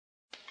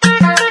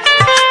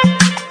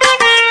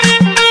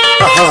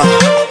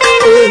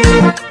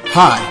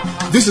Hi,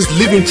 this is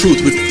Living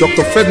Truth with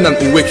Dr. Ferdinand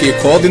Nweke,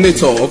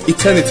 coordinator of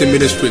Eternity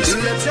Ministries.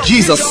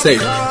 Jesus said,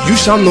 "You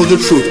shall know the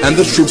truth, and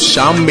the truth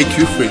shall make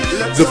you free."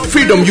 The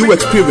freedom you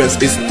experience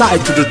is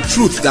tied to the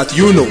truth that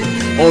you know.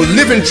 On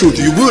Living Truth,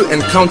 you will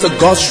encounter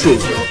God's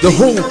truth, the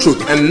whole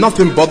truth, and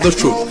nothing but the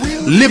truth.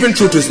 Living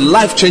Truth is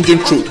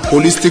life-changing truth,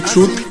 holistic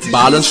truth,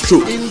 balanced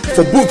truth.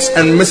 For books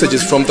and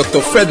messages from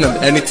Dr. Ferdinand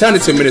and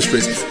Eternity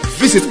Ministries,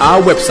 visit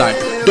our website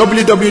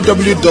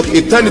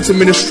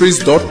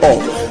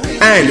www.eternityministries.org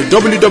and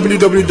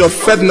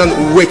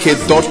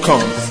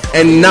www.ferdinandnweke.com.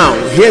 And now,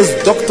 here's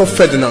Dr.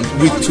 Ferdinand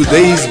with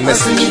today's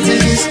message.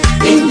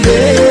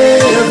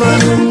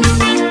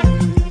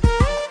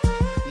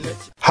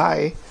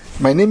 Hi,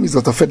 my name is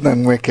Dr.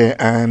 Ferdinand Nweke,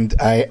 and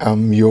I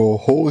am your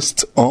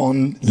host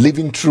on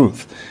Living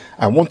Truth.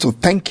 I want to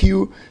thank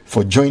you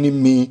for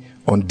joining me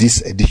on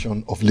this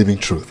edition of Living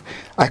Truth.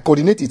 I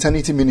coordinate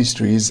Eternity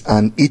Ministries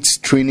and its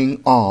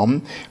training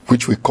arm,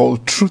 which we call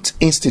Truth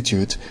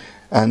Institute.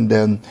 And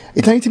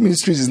Eternity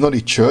Ministries is not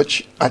a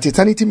church. At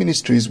Eternity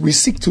Ministries, we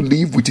seek to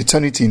live with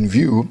eternity in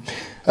view,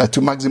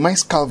 to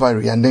maximize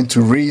Calvary, and then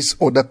to raise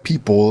other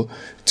people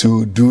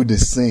to do the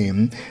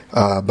same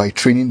by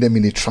training them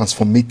in a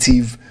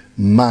transformative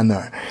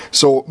manner.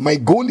 So my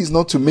goal is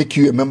not to make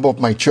you a member of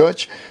my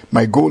church.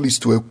 My goal is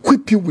to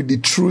equip you with the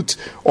truth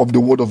of the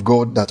Word of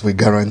God that will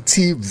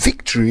guarantee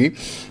victory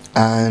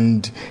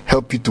and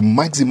help you to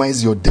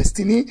maximize your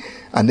destiny,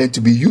 and then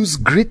to be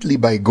used greatly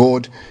by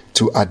God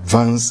to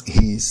advance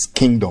His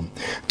kingdom.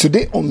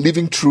 Today on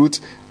Living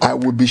Truth, I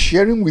will be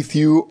sharing with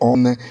you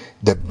on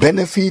the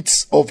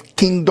benefits of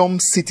kingdom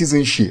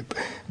citizenship.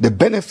 The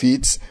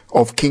benefits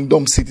of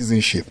kingdom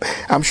citizenship.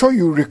 I'm sure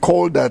you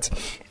recall that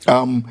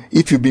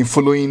if you've been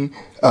following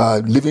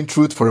Living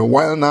Truth for a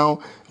while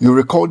now, you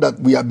recall that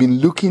we have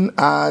been looking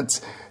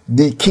at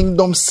the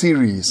kingdom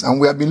series, and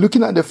we have been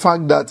looking at the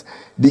fact that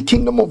the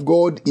kingdom of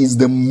God is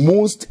the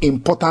most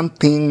important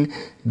thing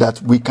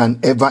that we can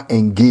ever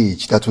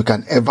engage, that we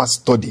can ever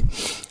study.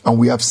 And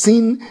we have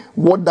seen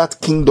what that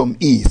kingdom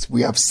is.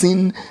 We have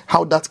seen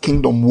how that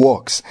kingdom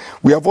works.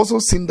 We have also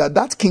seen that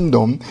that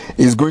kingdom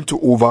is going to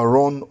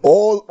overrun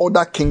all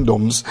other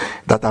kingdoms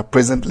that are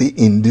presently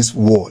in this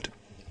world.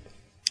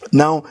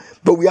 Now,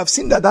 but we have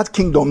seen that that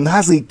kingdom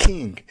has a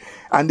king,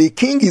 and the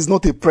king is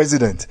not a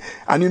president.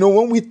 And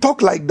when we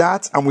talk like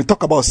that, and we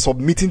talk about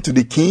submitting to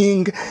the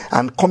king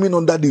and coming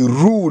under the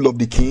rule of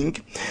the king,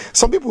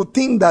 some people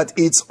think that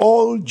it's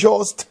all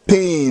just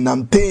pain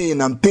and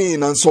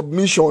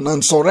submission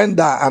and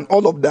surrender and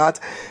all of that.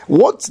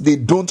 What they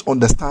don't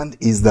understand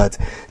is that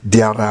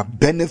there are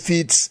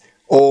benefits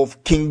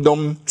of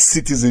kingdom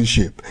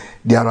citizenship.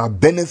 There are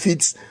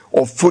benefits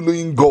of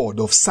following God,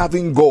 of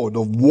serving God,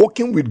 of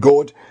walking with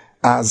God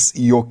as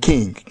your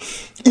king.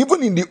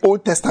 Even in the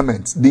Old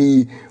Testament,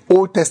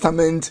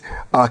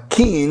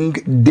 King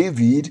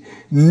David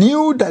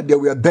knew that there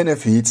were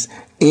benefits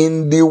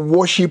in the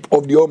worship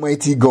of the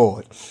Almighty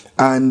God.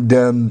 And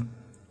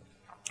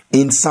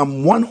in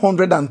Psalm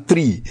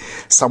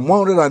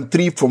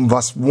 103 from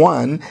verse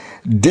 1,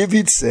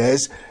 David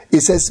says,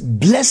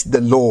 "Bless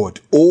the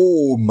Lord,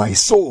 O my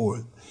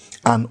soul,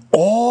 and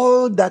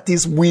all that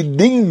is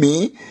within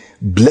me,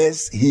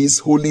 bless His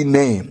holy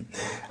name."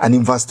 And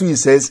in verse 2 he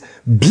says,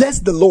 "Bless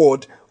the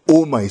Lord,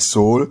 O my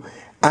soul,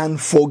 and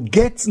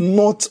forget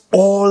not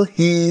all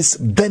His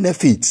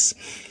benefits."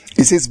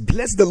 He says,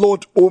 "Bless the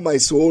Lord, O my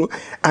soul,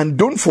 and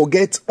don't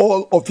forget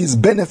all of His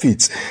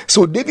benefits."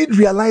 So David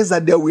realized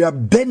that there were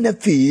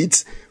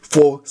benefits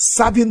for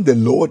serving the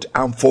Lord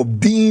and for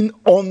being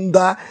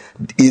under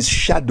His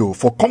shadow,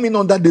 for coming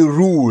under the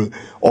rule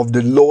of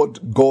the Lord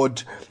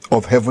God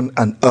of heaven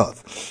and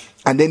earth.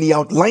 And then he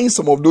outlines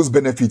some of those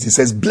benefits. He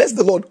says, "Bless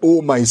the Lord,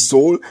 O my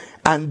soul,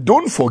 and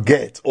don't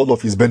forget all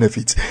of His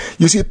benefits."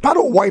 You see, part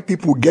of why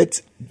people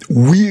get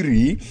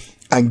weary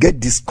and get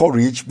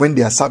discouraged when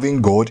they are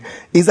serving God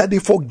is that they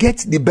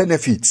forget the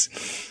benefits.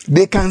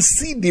 They can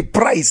see the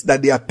price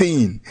that they are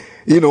paying,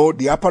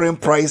 the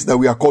apparent price that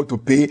we are called to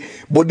pay,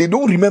 but they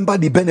don't remember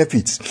the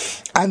benefits.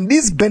 And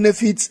these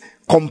benefits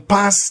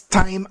compass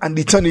time and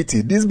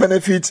eternity. These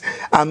benefits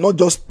are not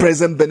just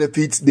present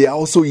benefits, they are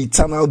also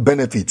eternal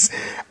benefits.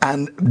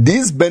 And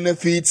these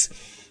benefits,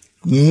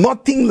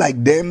 nothing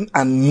like them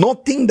and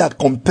nothing that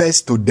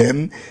compares to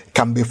them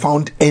can be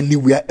found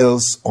anywhere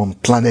else on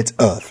planet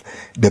Earth.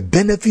 The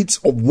benefits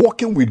of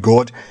walking with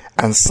God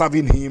and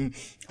serving Him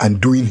and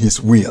doing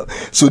His will.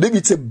 So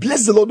David said,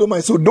 "Bless the Lord, O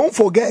my soul." Don't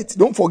forget.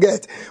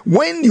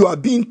 When you are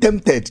being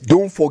tempted,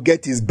 don't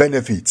forget His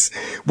benefits.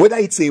 Whether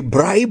it's a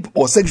bribe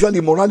or sexual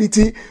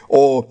immorality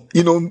or,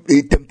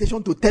 a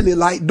temptation to tell a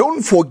lie,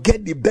 don't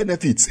forget the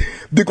benefits.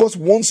 Because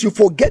once you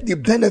forget the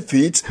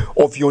benefits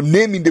of your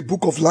name in the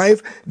book of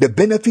life, the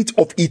benefit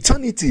of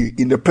eternity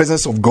in the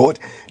presence of God,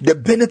 the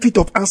benefit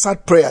of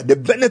answered prayer, the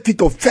benefit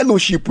of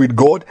fellowship with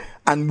God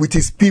and with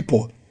His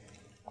people,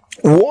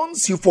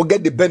 once you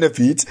forget the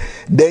benefits,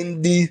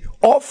 then the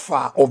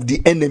offer of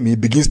the enemy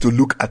begins to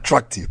look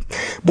attractive.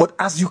 But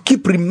as you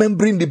keep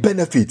remembering the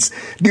benefits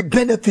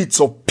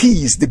of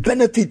peace, the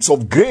benefits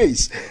of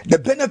grace, the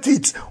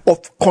benefits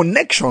of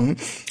connection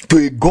to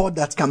a God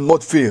that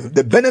cannot fail,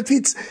 the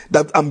benefits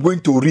that I'm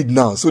going to read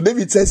now. So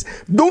David says,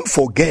 don't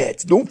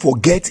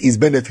forget his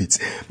benefits.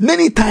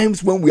 Many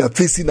times when we are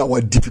facing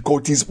our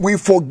difficulties, we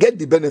forget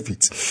the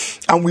benefits,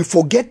 and we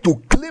forget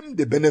to claim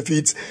the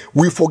benefits,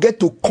 we forget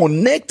to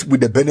connect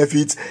with the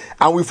benefits,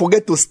 and we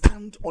forget to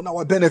stand on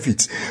our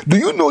benefits. Do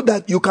you know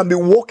that you can be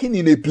walking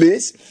in a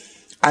place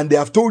and they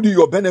have told you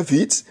your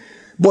benefits,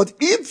 but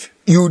if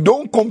you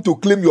don't come to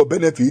claim your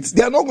benefits,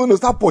 they are not going to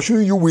start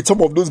pursuing you with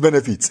some of those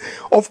benefits.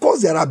 Of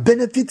course, there are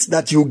benefits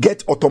that you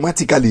get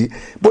automatically,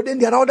 but then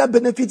there are other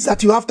benefits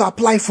that you have to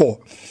apply for.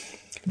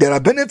 There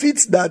are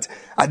benefits that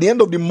at the end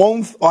of the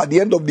month or at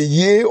the end of the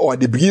year or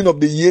at the beginning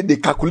of the year, they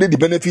calculate the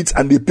benefits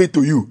and they pay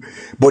to you.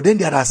 But then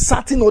there are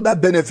certain other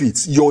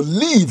benefits. Your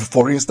leave,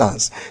 for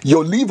instance,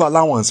 your leave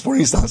allowance, for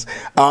instance,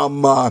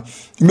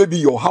 maybe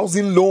your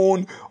housing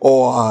loan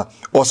or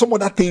some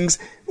other things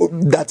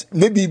that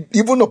maybe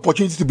even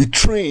opportunity to be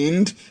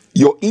trained,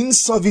 your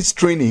in-service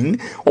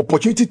training,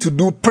 opportunity to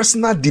do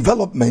personal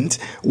development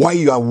while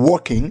you are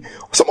working.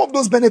 Some of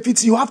those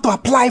benefits, you have to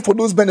apply for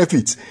those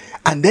benefits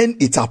and then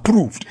it's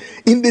approved.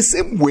 In the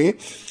same way,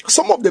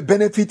 some of the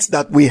benefits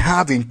that we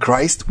have in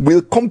Christ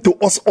will come to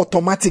us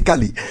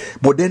automatically.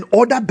 But then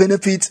other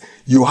benefits,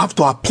 you have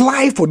to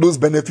apply for those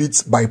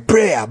benefits by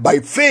prayer, by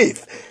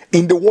faith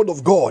in the word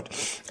of God.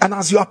 And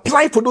as you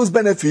apply for those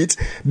benefits,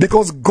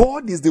 because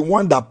God is the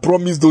one that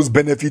promised those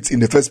benefits in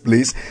the first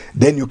place,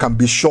 then you can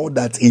be sure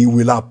that he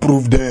will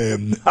approve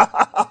them.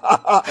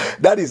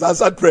 That is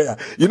answered prayer.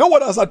 You know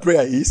what answered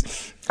prayer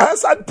is?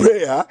 Answered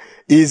prayer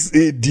is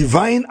a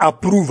divine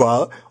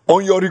approval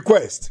on your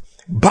request,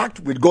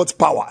 backed with God's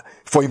power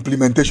for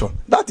implementation.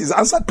 That is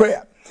answered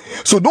prayer.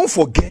 So don't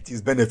forget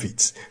his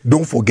benefits.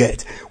 Don't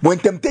forget. When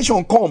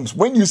temptation comes,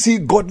 when you see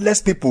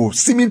godless people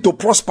seeming to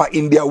prosper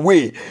in their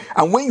way,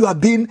 and when you are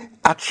being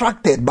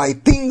attracted by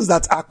things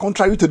that are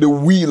contrary to the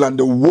will and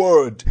the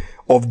word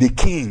of the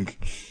king,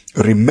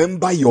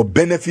 remember your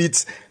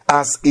benefits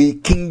as a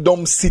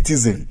kingdom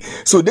citizen.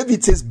 So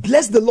David says,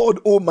 bless the Lord,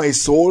 O my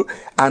soul,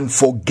 and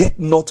forget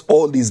not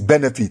all his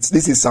benefits.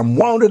 This is Psalm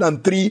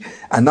 103,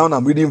 and now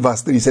I'm reading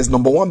verse 3. It says,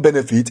 number one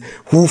benefit,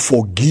 who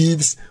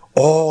forgives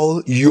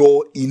all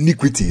your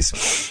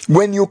iniquities.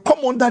 When you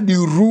come under the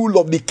rule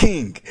of the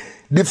king,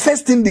 the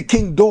first thing the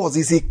king does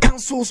is he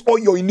cancels all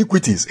your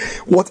iniquities.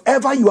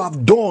 Whatever you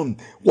have done,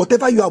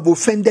 whatever you have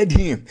offended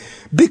him,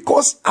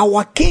 because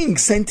our king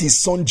sent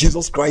his son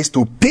Jesus Christ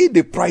to pay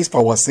the price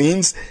for our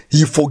sins,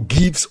 he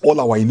forgives all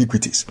our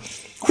iniquities.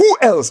 Who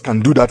else can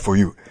do that for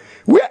you?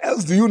 Where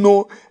else do you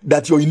know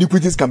that your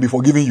iniquities can be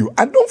forgiven you?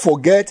 And don't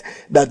forget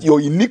that your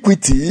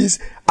iniquities,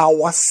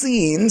 our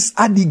sins,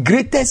 are the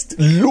greatest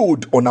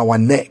load on our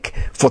neck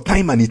for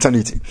time and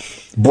eternity.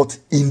 But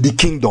in the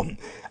kingdom,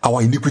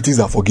 our iniquities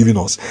are forgiven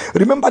us.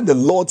 Remember the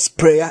Lord's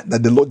Prayer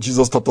that the Lord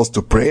Jesus taught us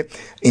to pray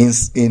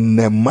in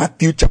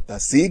Matthew chapter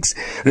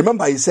 6.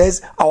 Remember, he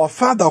says, our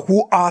Father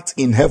who art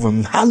in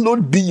heaven,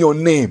 hallowed be your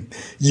name.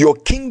 Your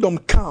kingdom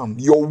come,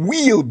 your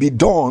will be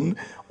done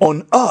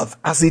on earth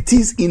as it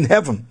is in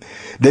heaven.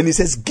 Then he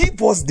says,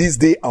 give us this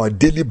day our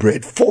daily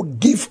bread.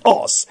 Forgive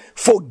us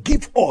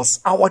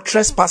our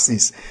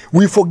trespasses.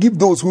 We forgive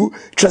those who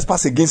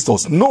trespass against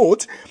us.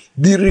 Note,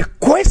 the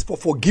request for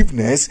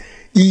forgiveness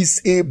is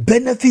a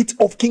benefit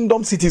of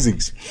kingdom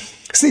citizens.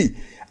 See,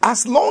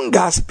 as long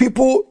as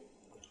people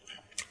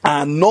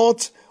are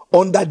not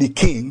under the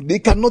king, they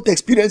cannot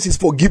experience his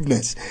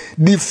forgiveness.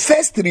 The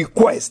first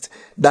request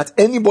that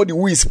anybody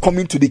who is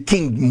coming to the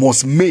king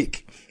must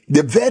make,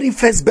 the very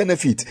first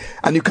benefit,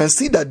 and you can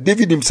see that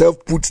David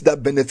himself puts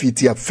that benefit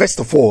here. First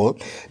of all,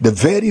 the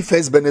very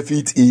first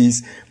benefit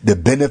is the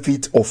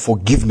benefit of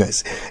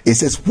forgiveness. It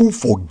says, who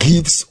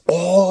forgives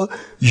all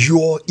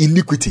your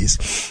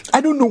iniquities.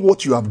 I don't know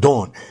what you have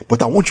done,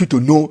 but I want you to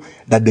know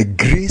that the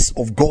grace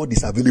of God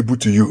is available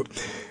to you.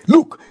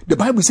 Look, the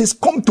Bible says,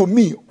 come to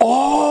me,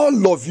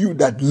 all of you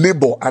that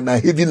labor and are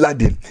heavy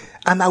laden,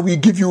 and I will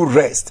give you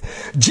rest.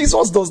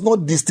 Jesus does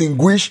not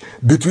distinguish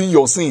between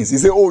your sins. He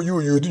said, oh,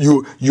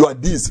 you are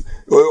this,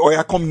 or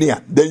you come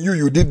near. Then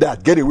you did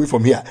that. Get away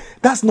from here.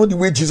 That's not the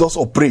way Jesus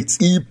operates.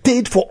 He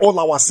paid for all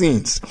our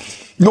sins.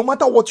 No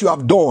matter what you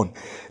have done,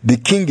 the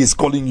king is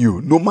calling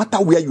you. No matter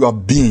where you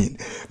have been,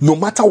 no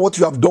matter what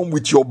you have done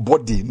with your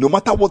body, no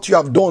matter what you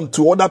have done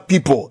to other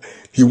people,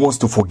 he wants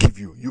to forgive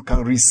you. You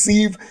can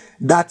receive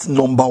that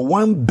number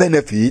one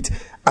benefit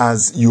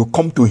as you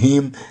come to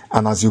him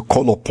and as you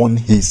call upon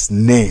his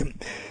name.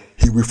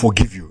 He will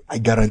forgive you. I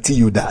guarantee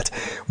you that.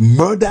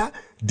 Murder,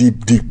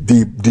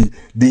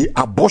 the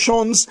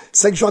abortions,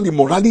 sexual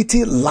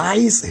immorality,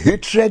 lies,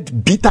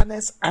 hatred,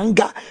 bitterness,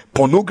 anger,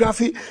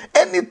 pornography,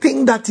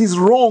 anything that is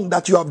wrong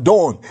that you have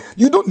done.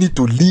 You don't need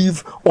to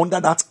live under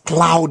that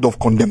cloud of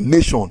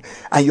condemnation,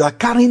 and you are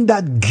carrying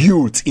that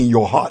guilt in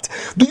your heart.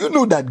 Do you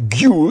know that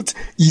guilt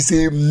is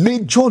a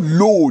major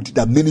load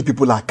that many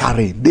people are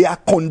carrying? They are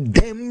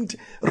condemned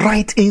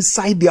right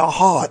inside their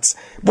hearts.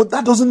 But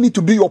that doesn't need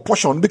to be your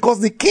portion,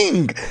 because the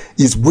King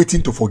is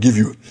waiting to forgive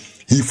you.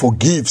 He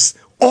forgives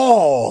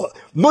all,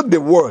 not the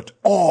word,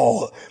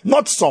 all,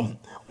 not some,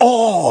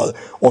 all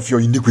of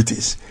your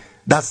iniquities.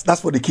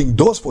 That's what the King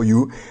does for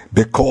you,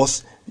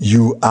 because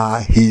you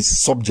are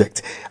his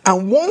subject.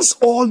 And once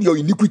all your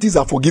iniquities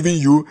are forgiven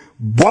you,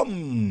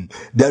 boom,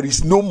 there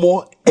is no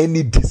more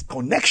any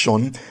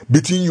disconnection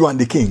between you and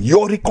the King.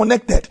 You're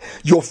reconnected.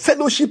 Your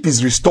fellowship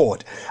is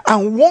restored.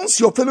 And once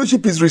your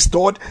fellowship is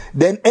restored,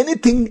 then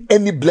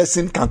any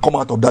blessing can come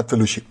out of that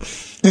fellowship.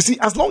 You see,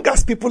 as long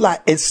as people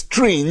are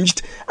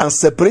estranged and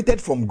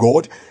separated from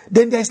God,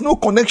 then there is no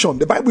connection.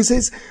 The Bible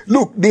says,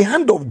 look, the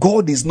hand of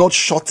God is not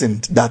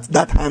shortened,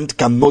 that hand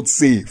cannot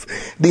save.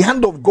 The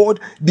hand of God,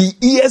 the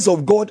ears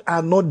of God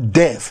are not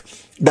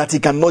deaf, that he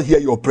cannot hear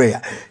your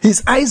prayer.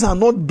 His eyes are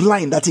not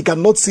blind, that he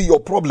cannot see your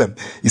problem.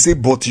 He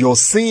said, but your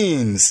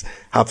sins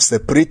have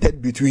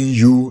separated between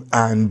you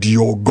and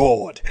your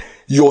God.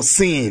 Your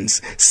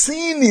sins.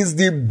 Sin is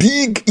the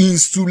big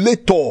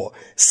insulator,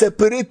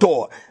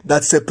 separator,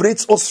 that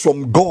separates us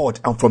from God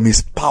and from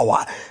his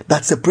power,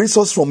 that separates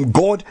us from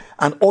God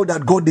and all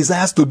that God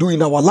desires to do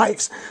in our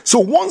lives. So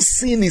once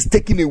sin is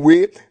taken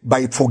away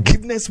by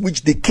forgiveness,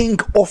 which the King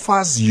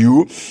offers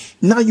you,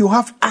 now you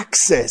have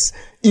access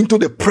into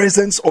the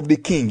presence of the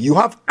King. You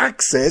have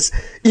access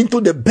into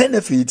the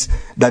benefits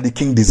that the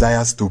King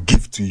desires to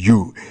give to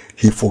you.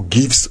 He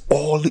forgives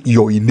all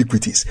your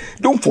iniquities.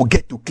 Don't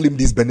forget to claim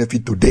this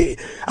benefit today.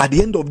 At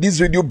the end of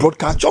this radio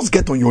broadcast, just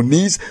get on your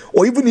knees,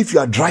 or even if you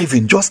are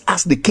driving, just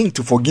ask the King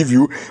to forgive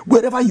you.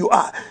 Wherever you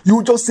are,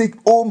 you just say,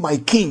 oh my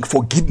King,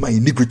 forgive my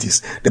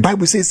iniquities. The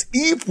Bible says,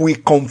 if we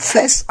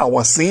confess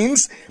our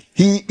sins,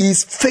 he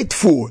is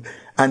faithful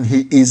and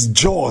he is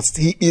just.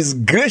 He is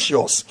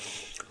gracious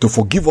to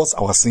forgive us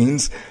our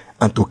sins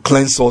and to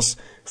cleanse us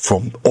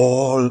from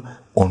all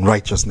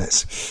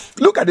unrighteousness.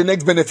 Look at the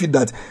next benefit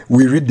that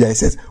we read there. It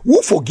says,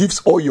 who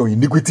forgives all your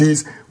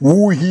iniquities,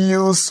 who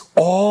heals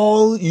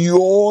all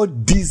your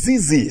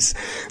diseases.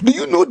 Do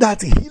you know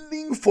that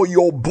healing for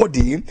your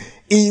body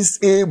is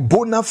a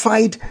bona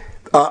fide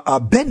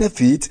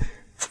benefit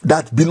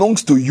that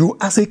belongs to you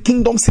as a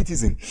kingdom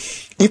citizen?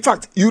 In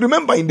fact, you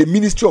remember in the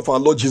ministry of our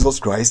Lord Jesus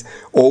Christ,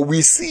 or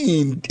we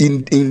see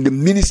in the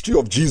ministry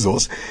of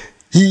Jesus,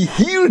 he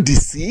healed the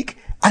sick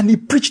and he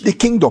preached the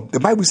kingdom. The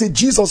Bible says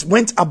Jesus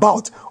went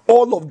about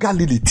all of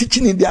Galilee,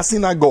 teaching in their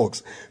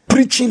synagogues,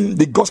 preaching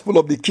the gospel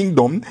of the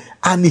kingdom,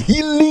 and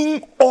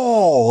healing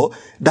all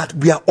that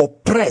were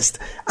oppressed.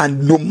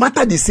 And no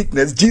matter the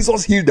sickness,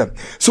 Jesus healed them.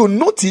 So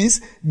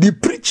notice, the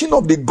preaching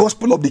of the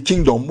gospel of the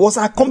kingdom was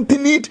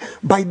accompanied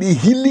by the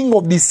healing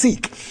of the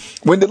sick.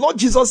 When the Lord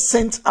Jesus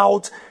sent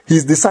out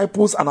his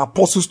disciples and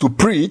apostles to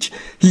preach,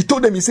 he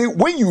told them, he said,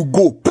 when you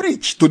go,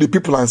 preach to the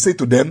people and say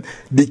to them,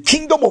 the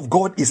kingdom of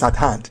God is at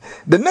hand.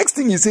 The next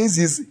thing he says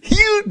is,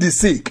 heal the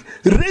sick,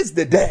 raise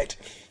the dead,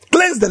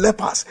 cleanse the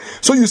lepers.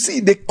 So you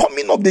see, the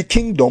coming of the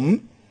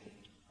kingdom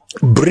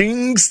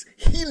brings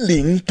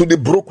healing to the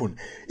broken.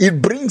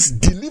 It brings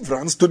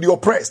deliverance to the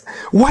oppressed.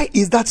 Why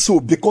is that so?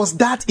 Because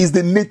that is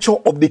the nature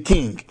of the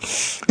King.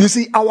 You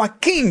see, our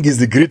King is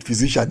the great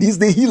physician. He's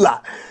the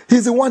healer.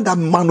 He's the one that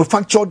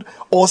manufactured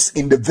us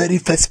in the very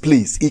first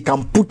place. He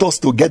can put us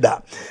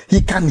together.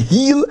 He can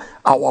heal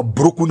our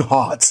broken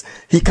hearts.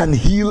 He can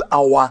heal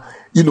our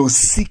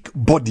sick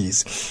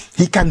bodies.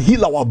 He can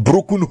heal our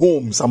broken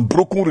homes and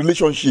broken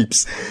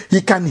relationships.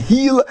 He can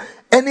heal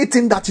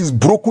anything that is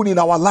broken in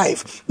our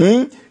life.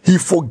 He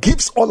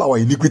forgives all our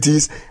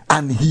iniquities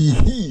and he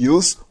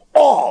heals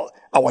all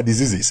our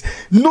diseases.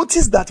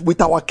 Notice that with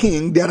our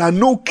King, there are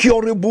no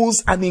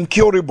curables and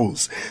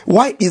incurables.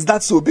 Why is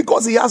that so?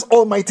 Because he has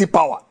almighty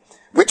power.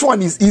 Which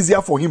one is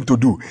easier for him to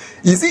do?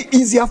 Is it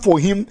easier for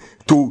him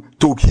to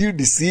heal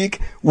the sick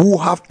who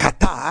have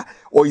catarrh,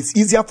 or it's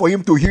easier for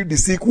him to heal the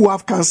sick who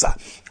have cancer?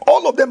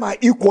 All of them are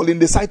equal in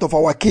the sight of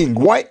our King.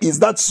 Why is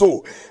that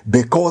so?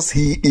 Because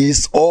he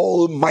is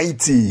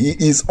almighty.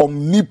 He is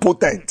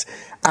omnipotent.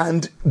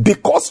 And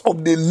because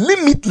of the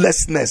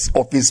limitlessness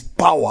of his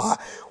power,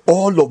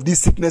 all of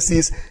these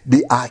sicknesses,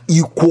 they are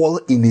equal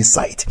in his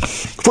sight.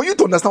 For you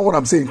to understand what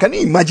I'm saying, can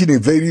you imagine a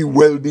very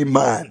wealthy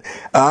man,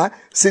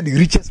 say the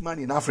richest man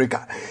in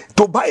Africa,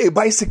 to buy a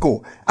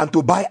bicycle and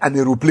to buy an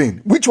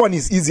aeroplane? Which one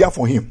is easier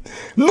for him?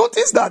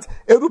 Notice that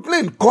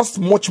aeroplane costs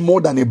much more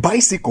than a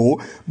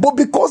bicycle, but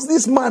because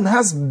this man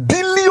has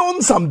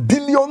billions and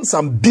billions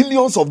and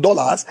billions of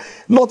dollars,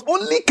 not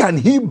only can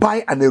he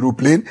buy an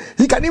aeroplane,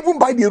 he can even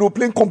buy the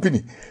aeroplane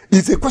company.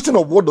 It's a question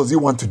of what does he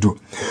want to do.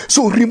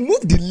 So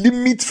remove the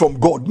limit from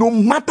God. No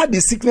matter the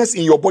sickness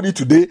in your body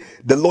today,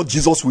 the Lord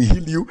Jesus will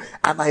heal you,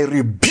 and I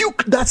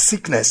rebuke that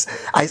sickness.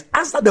 I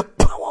ask that the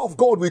power of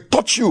God will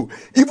touch you,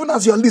 even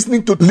as you are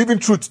listening to Living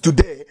Truth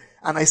today.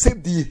 And I say,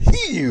 be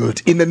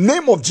healed in the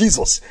name of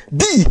Jesus.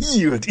 Be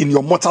healed in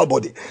your mortal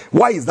body.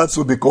 Why is that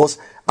so? Because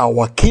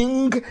our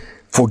King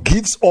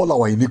forgives all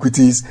our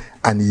iniquities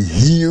and he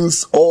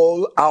heals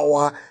all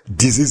our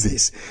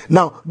diseases.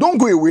 Now, don't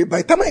go away.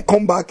 By the time I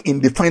come back in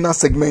the final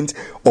segment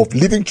of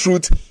Living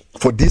Truth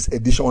for this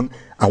edition,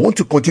 I want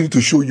to continue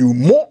to show you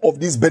more of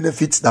these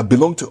benefits that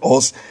belong to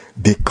us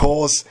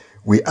because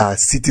we are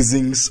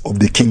citizens of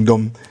the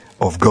kingdom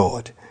of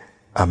God.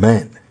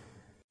 Amen.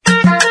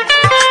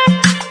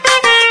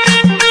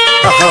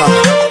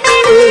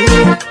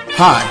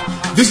 Hi,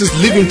 this is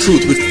Living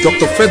Truth with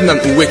Dr.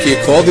 Ferdinand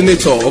Nweke,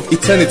 coordinator of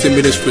Eternity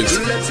Ministries.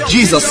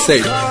 Jesus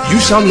said, you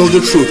shall know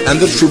the truth and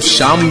the truth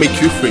shall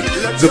make you free.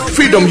 The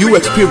freedom you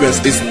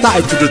experience is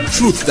tied to the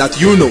truth that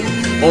you know.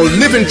 On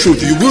Living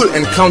Truth, you will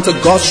encounter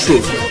God's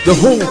truth, the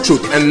whole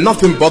truth and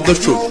nothing but the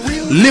truth.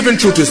 Living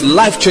Truth is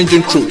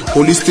life-changing truth,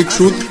 holistic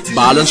truth,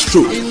 balanced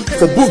truth.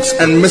 For books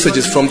and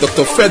messages from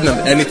Dr.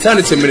 Ferdinand and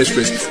Eternity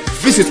Ministries,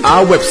 visit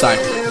our website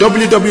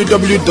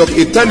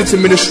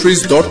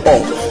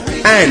www.eternityministries.org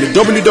and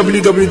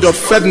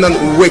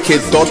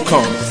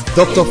www.ferdinandnweke.com.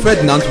 Dr.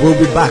 Ferdinand will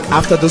be back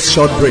after this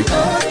short break.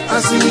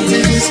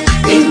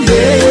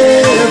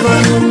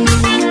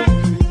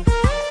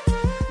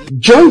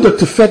 Join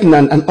Dr.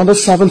 Ferdinand and other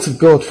servants of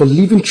God for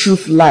Living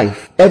Truth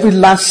Live every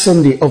last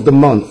Sunday of the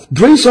month.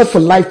 Brace up for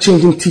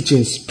life-changing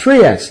teachings,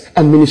 prayers,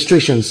 and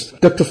ministrations.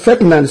 Dr.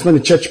 Ferdinand is not a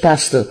church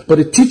pastor, but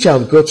a teacher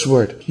of God's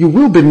Word. You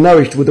will be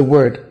nourished with the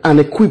Word and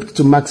equipped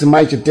to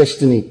maximize your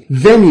destiny.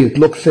 Venue,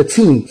 Block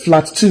 13,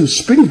 Flat 2,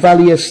 Spring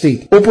Valley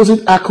Estate,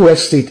 opposite Akko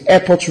Estate,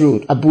 Airport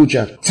Road,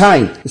 Abuja.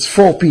 Time is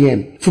 4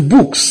 p.m. For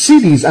books,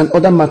 CDs, and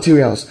other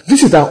materials,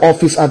 visit our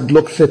office at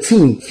Block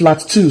 13,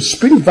 Flat 2,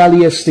 Spring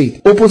Valley Estate,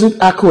 opposite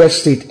Akko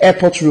Estate,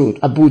 Airport Road,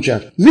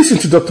 Abuja. Listen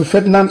to Dr.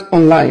 Ferdinand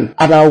online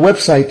at our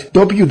website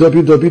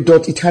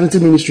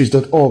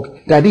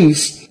www.eternityministries.org. That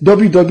is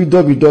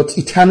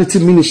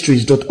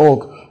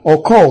www.eternityministries.org,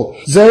 or call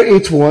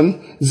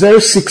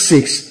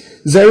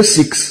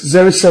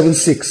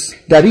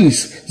 081-066-06076. That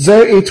is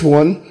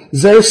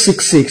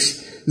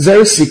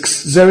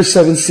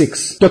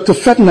 081-066-06076. Dr.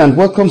 Ferdinand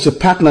welcomes a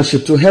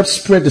partnership to help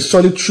spread the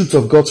solid truth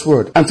of God's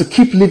Word and to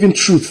keep living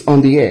truth on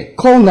the air.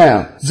 Call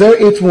now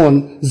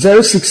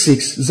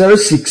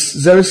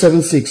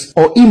 081-066-06076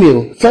 or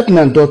email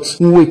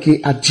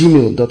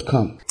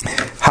ferdinand.nweke@gmail.com.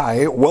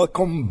 Hi,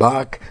 welcome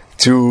back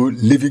to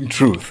Living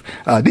Truth.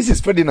 This is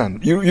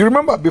Ferdinand. You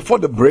remember before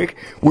the break,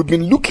 we've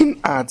been looking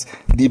at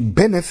the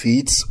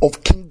benefits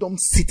of kingdom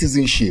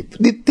citizenship,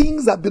 the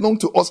things that belong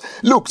to us.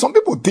 Look, some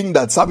people think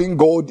that serving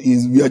God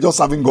is, we are just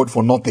serving God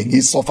for nothing.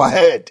 He's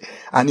sufferhead.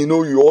 And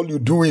all you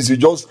do is you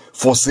just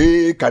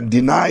forsake and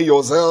deny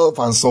yourself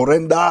and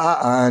surrender.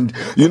 And,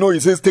 he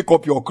says, take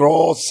up your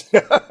cross.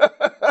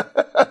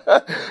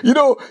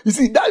 You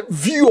see, that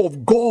view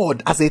of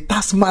God as a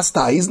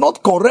taskmaster is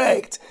not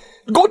correct.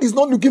 God is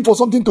not looking for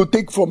something to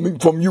take from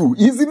you.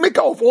 He's the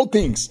maker of all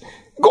things.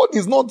 God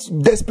is not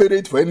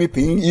desperate for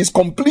anything. He's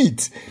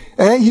complete.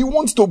 And He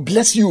wants to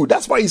bless you.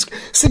 That's why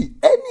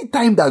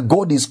anytime that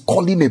God is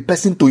calling a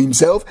person to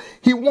Himself,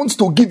 He wants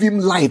to give him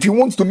life. He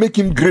wants to make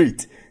him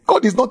great.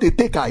 God is not a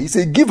taker. He's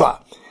a giver.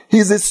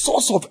 He's a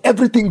source of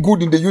everything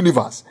good in the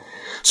universe.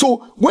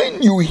 So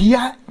when you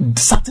hear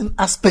certain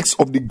aspects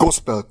of the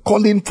gospel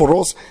calling for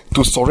us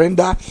to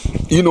surrender,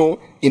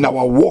 in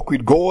our walk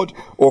with God,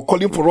 or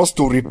calling for us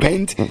to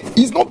repent,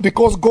 it's not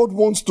because God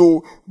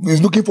is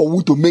looking for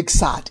who to make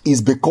sad.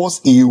 It's because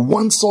He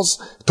wants us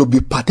to be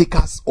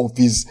partakers of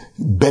His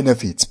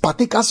benefits,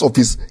 partakers of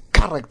His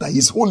character,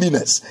 His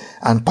holiness,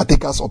 and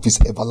partakers of His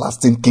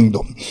everlasting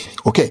kingdom.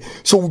 Okay,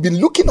 so we've been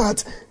looking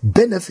at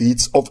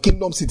benefits of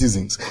kingdom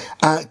citizenship.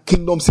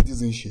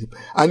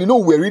 And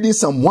we're reading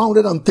Psalm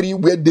 103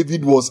 where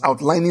David was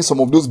outlining some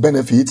of those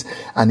benefits,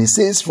 and he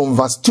says from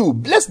verse 2,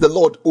 bless the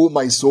Lord, O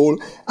my soul,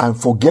 and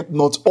forget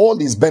not all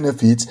His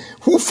benefits,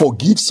 who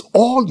forgives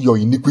all your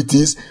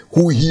iniquities,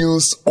 who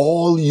heals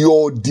all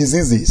your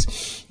diseases.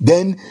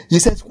 Then he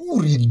says,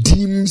 who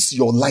redeems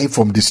your life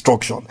from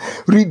destruction.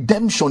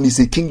 Redemption is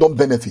a kingdom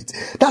benefit.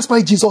 That's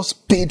why Jesus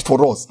paid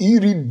for us. He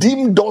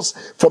redeemed us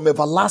from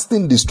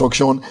everlasting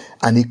destruction,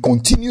 and He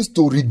continues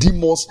to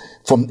redeem us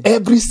from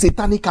every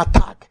satanic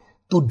attack,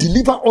 to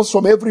deliver us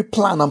from every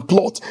plan and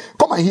plot.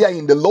 Come and hear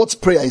in the Lord's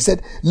Prayer, He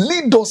said,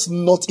 lead us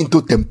not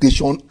into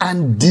temptation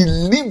and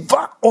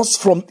deliver us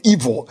from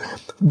evil,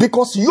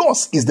 because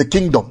yours is the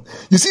kingdom.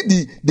 You see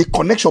the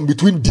connection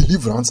between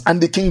deliverance and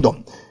the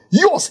kingdom.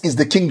 Yours is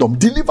the kingdom.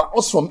 Deliver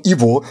us from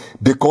evil,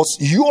 because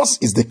yours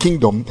is the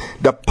kingdom,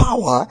 the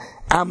power,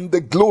 and the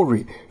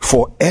glory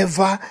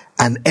forever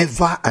and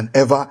ever and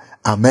ever.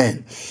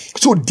 Amen.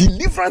 So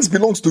deliverance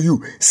belongs to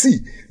you.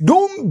 See,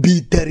 don't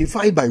be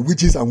terrified by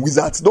witches and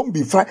wizards. Don't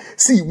be frightened.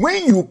 See,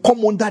 when you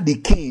come under the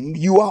king,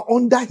 you are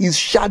under his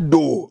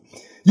shadow.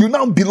 You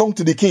now belong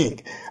to the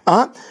king.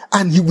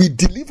 And he will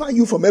deliver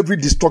you from every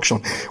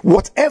destruction.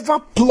 Whatever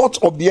plot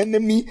of the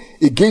enemy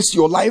against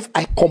your life,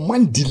 I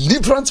command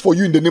deliverance for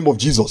you in the name of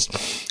Jesus.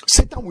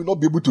 Satan will not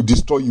be able to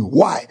destroy you.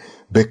 Why?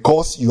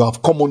 Because you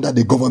have come under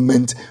the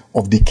government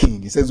of the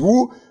king. He says,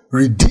 who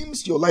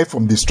redeems your life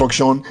from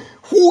destruction,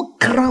 who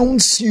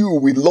crowns you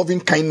with loving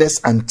kindness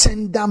and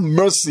tender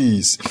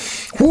mercies,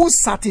 who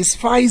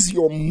satisfies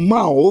your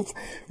mouth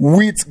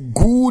with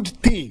good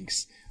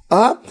things.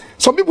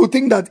 Some people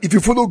think that if you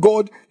follow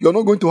God, you're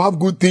not going to have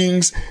good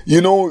things.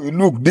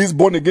 Look, this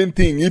born again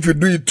thing, if you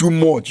do it too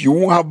much, you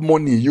won't have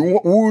money.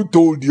 Who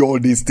told you all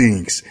these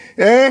things?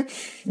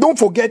 Don't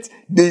forget,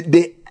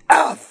 the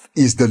earth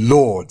is the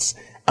Lord's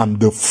and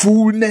the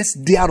fullness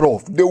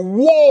thereof, the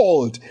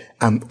world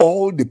and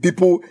all the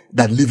people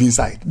that live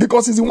inside,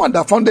 because he's the one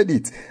that founded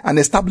it and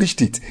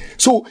established it.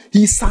 So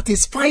he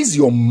satisfies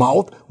your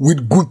mouth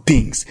with good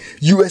things.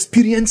 You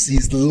experience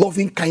his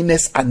loving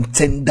kindness and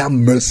tender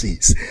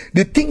mercies.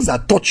 The things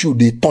that touch you,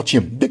 they touch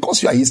him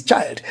because you are his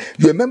child.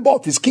 You're a member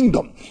of his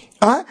kingdom.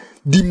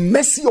 The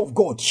mercy of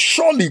God,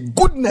 surely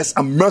goodness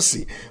and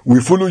mercy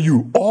will follow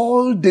you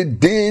all the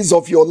days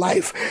of your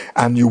life,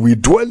 and you will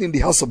dwell in the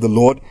house of the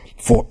Lord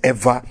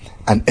forever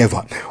and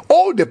ever.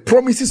 All the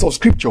promises of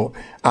scripture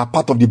are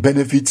part of the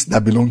benefits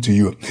that belong to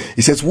you.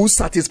 It says, who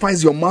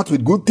satisfies your mouth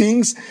with good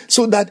things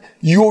so that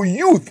your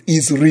youth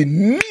is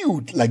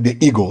renewed like the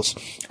eagles.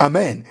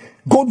 Amen.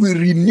 God will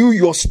renew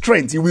your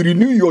strength. He will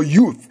renew your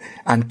youth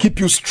and keep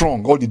you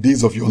strong all the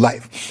days of your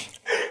life.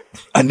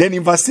 And then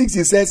in verse 6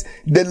 he says,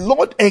 the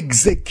Lord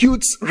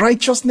executes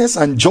righteousness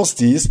and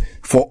justice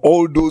for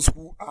all those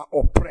who are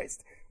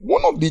oppressed.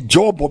 One of the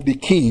job of the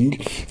king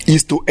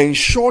is to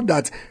ensure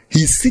that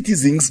his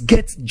citizens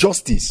get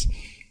justice.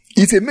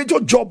 It's a major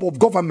job of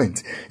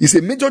government. It's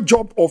a major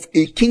job of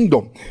a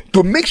kingdom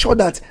to make sure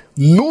that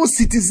no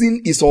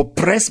citizen is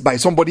oppressed by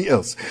somebody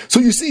else. So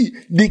you see,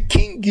 the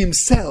king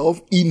himself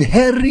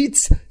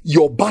inherits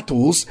your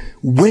battles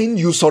when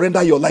you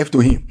surrender your life to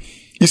him.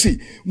 You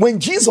see, when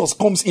Jesus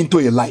comes into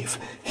a life,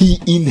 he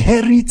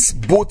inherits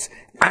both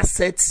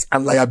assets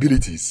and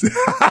liabilities.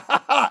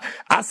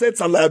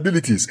 Assets and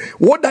liabilities.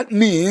 What that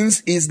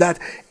means is that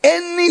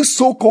any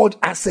so-called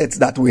assets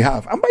that we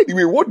have, and by the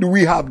way, what do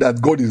we have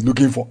that God is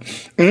looking for?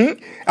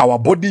 Our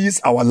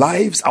bodies, our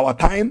lives, our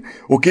time.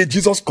 Okay,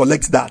 Jesus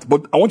collects that.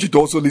 But I want you to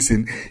also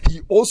listen. He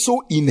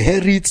also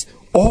inherits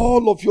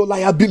all of your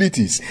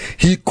liabilities.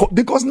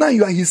 Because now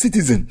you are his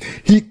citizen.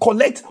 He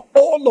collects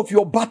all of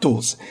your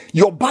battles.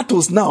 Your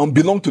battles now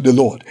belong to the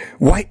Lord.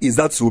 Why is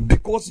that so?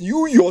 Because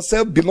you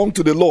yourself belong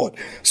to the Lord.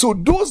 So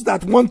those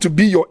that want to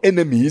be your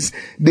enemies,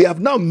 they have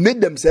now made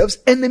themselves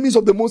enemies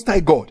of the Most High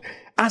God.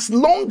 As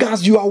long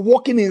as you are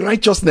walking in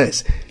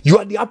righteousness, you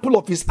are the apple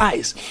of his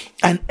eyes.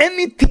 And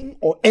anything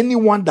or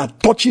anyone that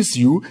touches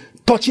you,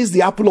 touches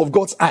the apple of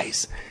God's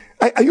eyes.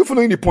 Are you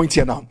following the point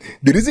here now?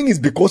 The reason is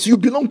because you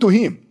belong to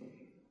him.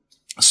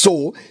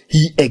 So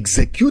he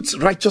executes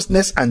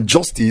righteousness and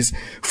justice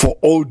for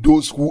all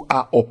those who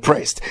are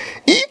oppressed.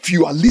 If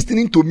you are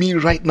listening to me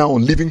right now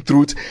on Living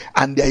Truth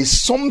and there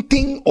is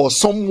something or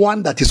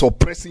someone that is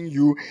oppressing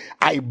you,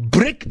 I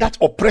break that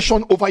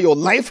oppression over your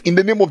life in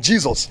the name of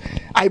Jesus.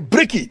 I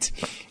break it.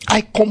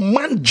 I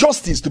command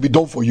justice to be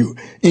done for you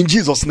in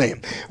Jesus'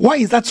 name. Why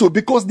is that so?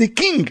 Because the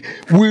king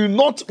will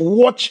not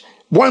watch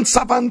one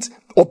servant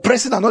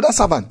oppressing another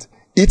servant.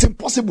 It's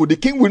impossible. The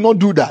king will not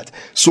do that.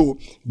 So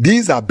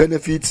these are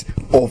benefits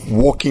of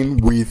walking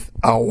with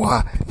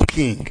our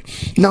king.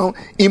 Now,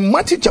 in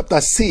Matthew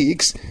chapter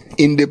 6,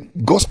 in the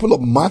Gospel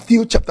of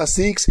Matthew chapter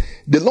 6,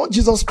 the Lord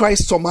Jesus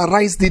Christ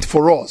summarized it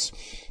for us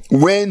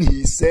when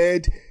he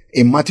said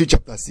in Matthew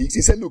chapter 6,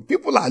 he said, look,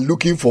 people are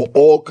looking for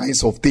all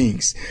kinds of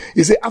things.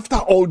 He said, after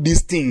all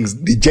these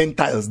things, the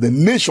Gentiles, the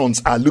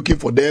nations are looking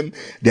for them.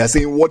 They are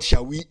saying, what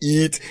shall we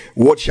eat?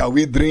 What shall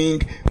we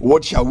drink?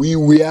 What shall we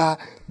wear?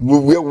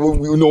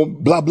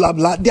 Blah, blah,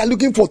 blah. They are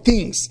looking for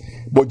things.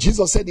 But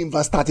Jesus said in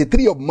verse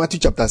 33 of Matthew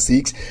chapter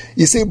 6,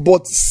 he said,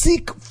 but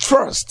seek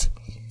first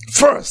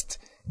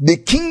the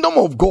kingdom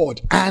of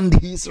God and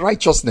his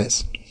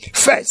righteousness.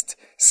 First,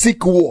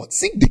 seek what?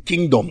 Seek the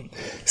kingdom.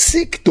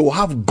 Seek to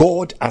have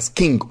God as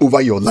king over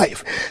your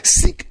life.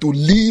 Seek to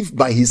live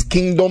by his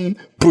kingdom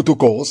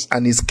protocols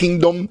and his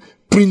kingdom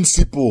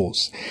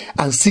principles,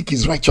 and seek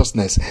his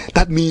righteousness.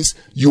 That means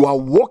you are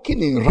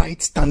walking in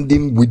right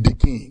standing with the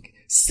king.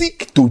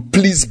 Seek to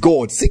please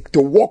God. Seek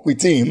to walk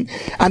with him.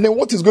 And then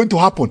what is going to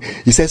happen?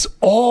 He says,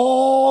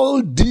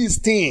 all these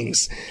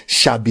things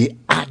shall be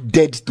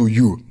added to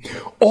you.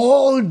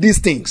 All these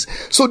things.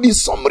 So the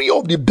summary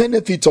of the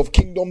benefits of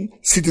kingdom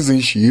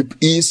citizenship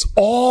is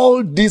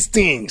all these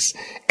things.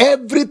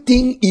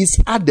 Everything is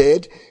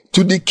added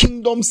to the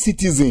kingdom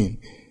citizen.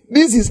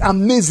 This is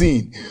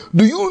amazing.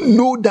 Do you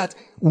know that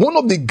one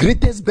of the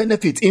greatest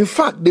benefits, in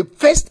fact, the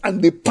first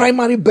and the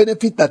primary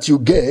benefit that you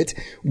get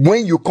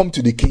when you come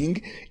to the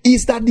king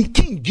is that the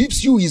king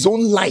gives you his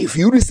own life.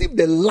 You receive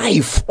the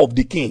life of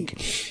the king,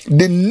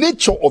 the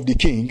nature of the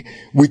king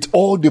with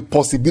all the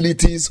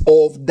possibilities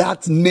of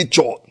that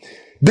nature.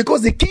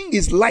 Because the king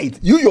is light.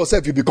 You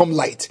yourself, you become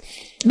light.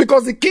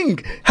 Because the king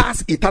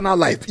has eternal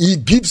life. He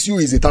gives you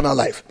his eternal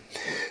life.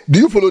 Do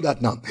you follow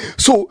that now?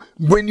 So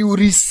when you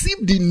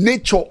receive the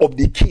nature of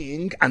the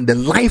king and the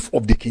life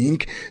of the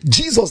king,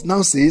 Jesus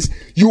now says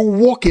you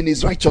walk in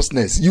his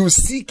righteousness. You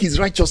seek his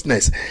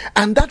righteousness.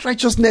 And that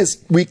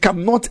righteousness, we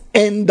cannot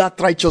earn that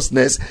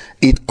righteousness.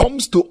 It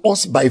comes to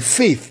us by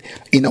faith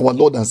in our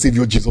Lord and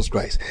Savior Jesus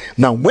Christ.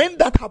 Now, when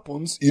that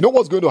happens, you know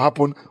what's going to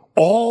happen?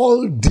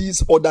 All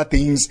these other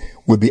things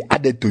will be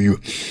added to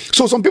you.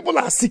 So some people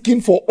are seeking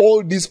for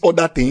all these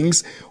other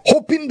things,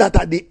 hoping that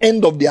at the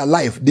end of their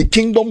life, the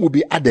kingdom will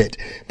be added.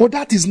 But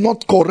that is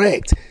not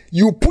correct.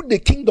 You put the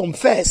kingdom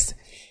first.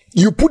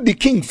 You put the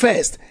king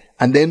first,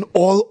 and then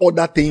all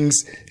other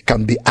things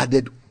can be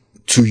added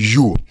to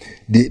you.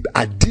 The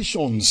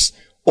additions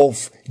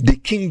of the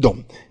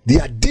kingdom, the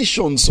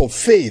additions of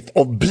faith,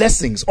 of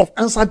blessings, of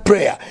answered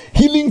prayer,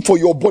 healing for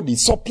your body,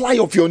 supply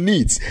of your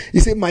needs. He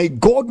said, my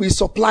God will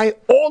supply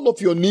all of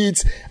your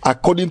needs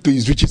according to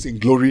his riches in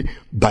glory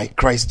by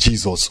Christ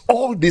Jesus.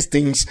 All these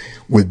things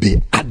will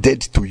be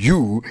added to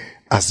you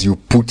as you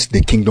put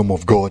the kingdom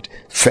of God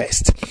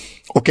first.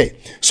 Okay,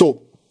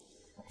 so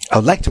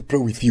I'd like to pray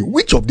with you.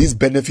 Which of these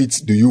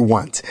benefits do you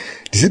want?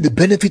 Is it the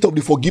benefit of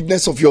the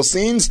forgiveness of your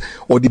sins,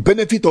 or the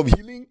benefit of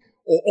healing,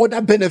 or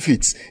other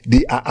benefits?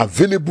 They are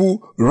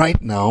available right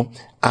now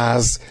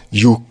as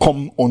you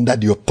come under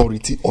the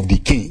authority of the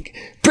king.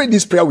 Pray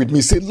this prayer with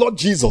me. Say, Lord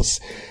Jesus,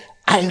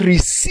 I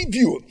receive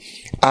you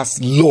as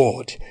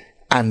Lord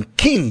and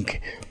King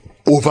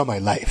over my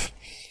life.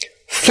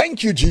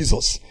 Thank you,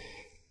 Jesus.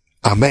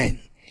 Amen.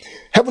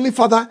 Heavenly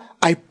Father,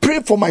 I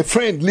pray for my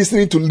friend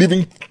listening to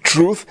Living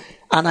Truth,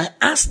 and I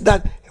ask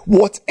that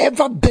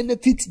whatever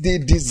benefit they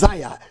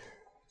desire,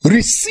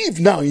 receive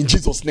now in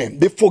Jesus' name.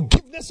 The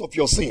forgiveness of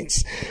your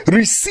sins.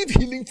 Receive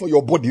healing for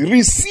your body.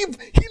 Receive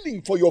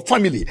healing for your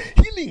family.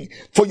 Healing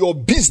for your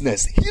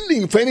business.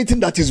 Healing for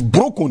anything that is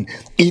broken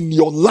in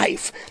your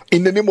life.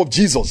 In the name of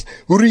Jesus.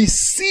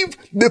 Receive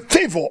the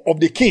favor of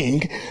the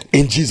King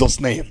in Jesus'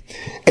 name.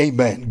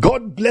 Amen.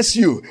 God bless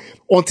you.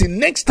 Until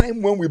next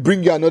time when we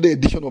bring you another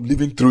edition of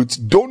Living Truth,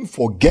 don't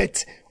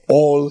forget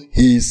all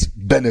his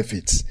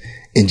benefits.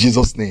 In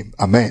Jesus' name.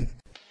 Amen.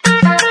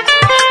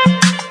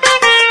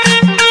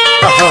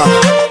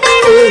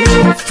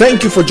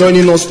 Thank you for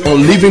joining us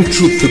on Living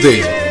Truth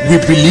today. We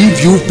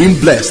believe you've been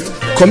blessed.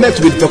 Connect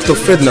with Dr.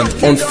 Ferdinand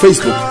on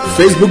Facebook,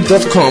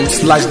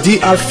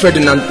 facebook.com/Dr.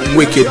 Ferdinand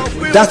Nweke.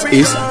 That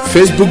is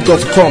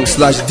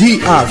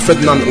facebook.com/Dr.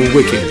 Ferdinand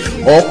Nweke.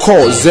 Or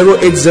call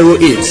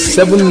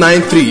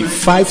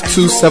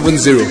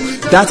 0808-793-5270.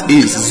 That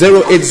is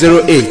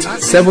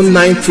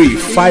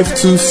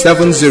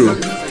 0808-793-5270.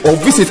 Or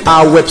visit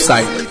our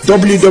website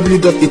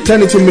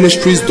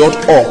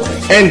www.eternityministries.org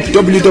and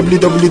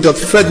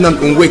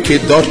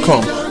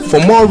www.ferdinandnweke.com for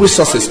more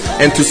resources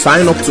and to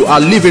sign up to our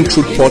Living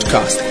Truth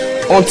podcast.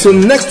 Until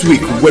next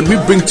week, when we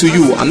bring to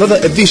you another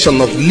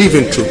edition of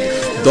Living Truth,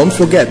 don't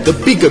forget, the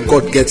bigger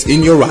God gets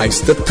in your eyes,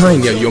 the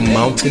tinier your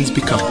mountains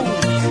become.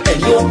 And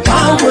your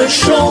power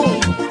show.